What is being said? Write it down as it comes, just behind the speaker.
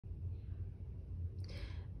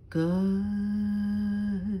God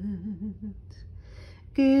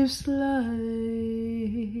gives life,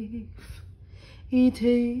 He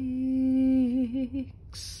takes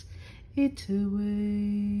it away.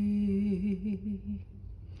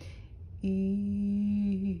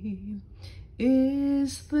 He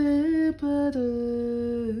is the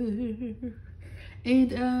butter,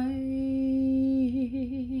 and I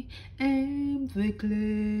am the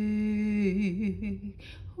clay.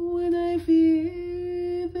 When I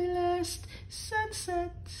feel the last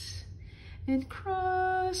sunset and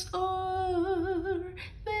cross o'er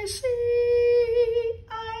the sea,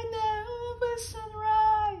 I know the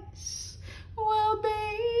sunrise will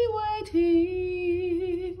be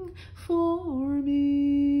waiting for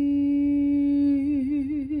me.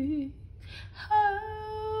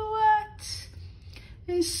 Oh, what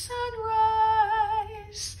a sunrise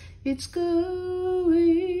it's going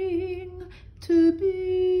to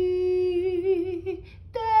be.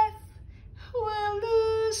 Death will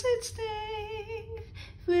lose its sting,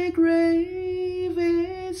 the grave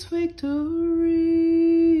its victory.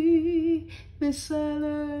 The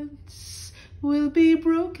silence will be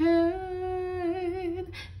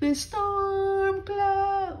broken, the storm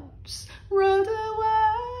clouds rolled away.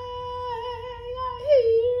 I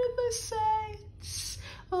hear the saints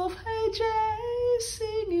of ages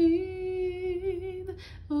singing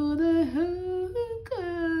on a homecoming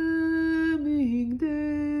day.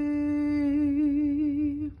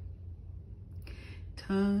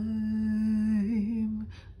 Time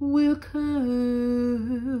will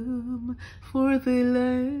come for the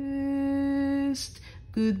last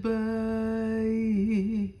goodbye.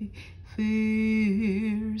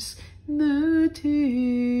 There's no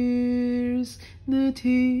tears, no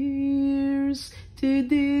tears to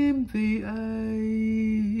dim the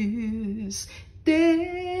eyes.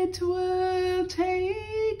 Death will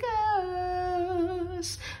take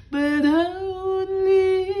us, but only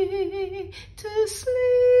to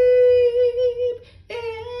sleep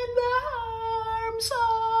in the arms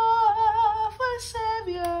of a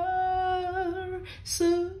Savior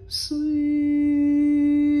so sweet.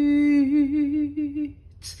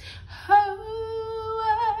 Oh,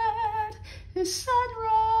 what a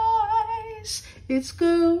sunrise it's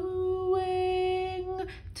going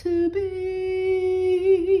to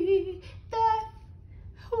be. Death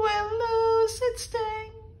will lose its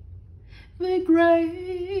sting, the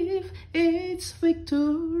grave its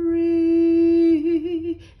victory.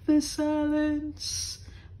 The silence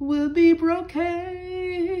will be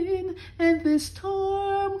broken, and the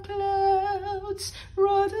storm clouds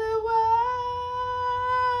rolled away.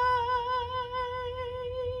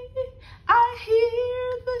 I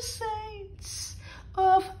hear the saints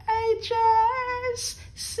of ages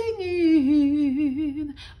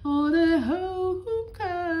singing on a homecoming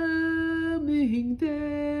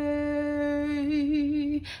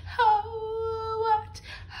day. Oh, what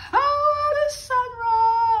a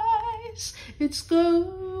sunrise it's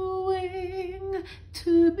going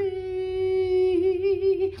to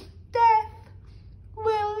be. Death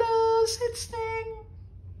will lose its sting,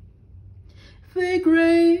 the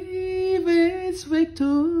grave its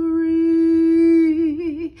victory.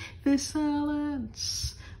 The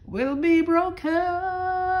silence will be broken,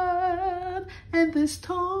 and the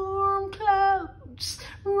storm clouds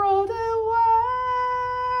rolled away.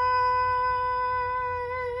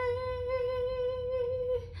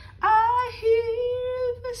 I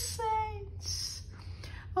hear the saints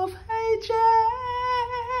of ages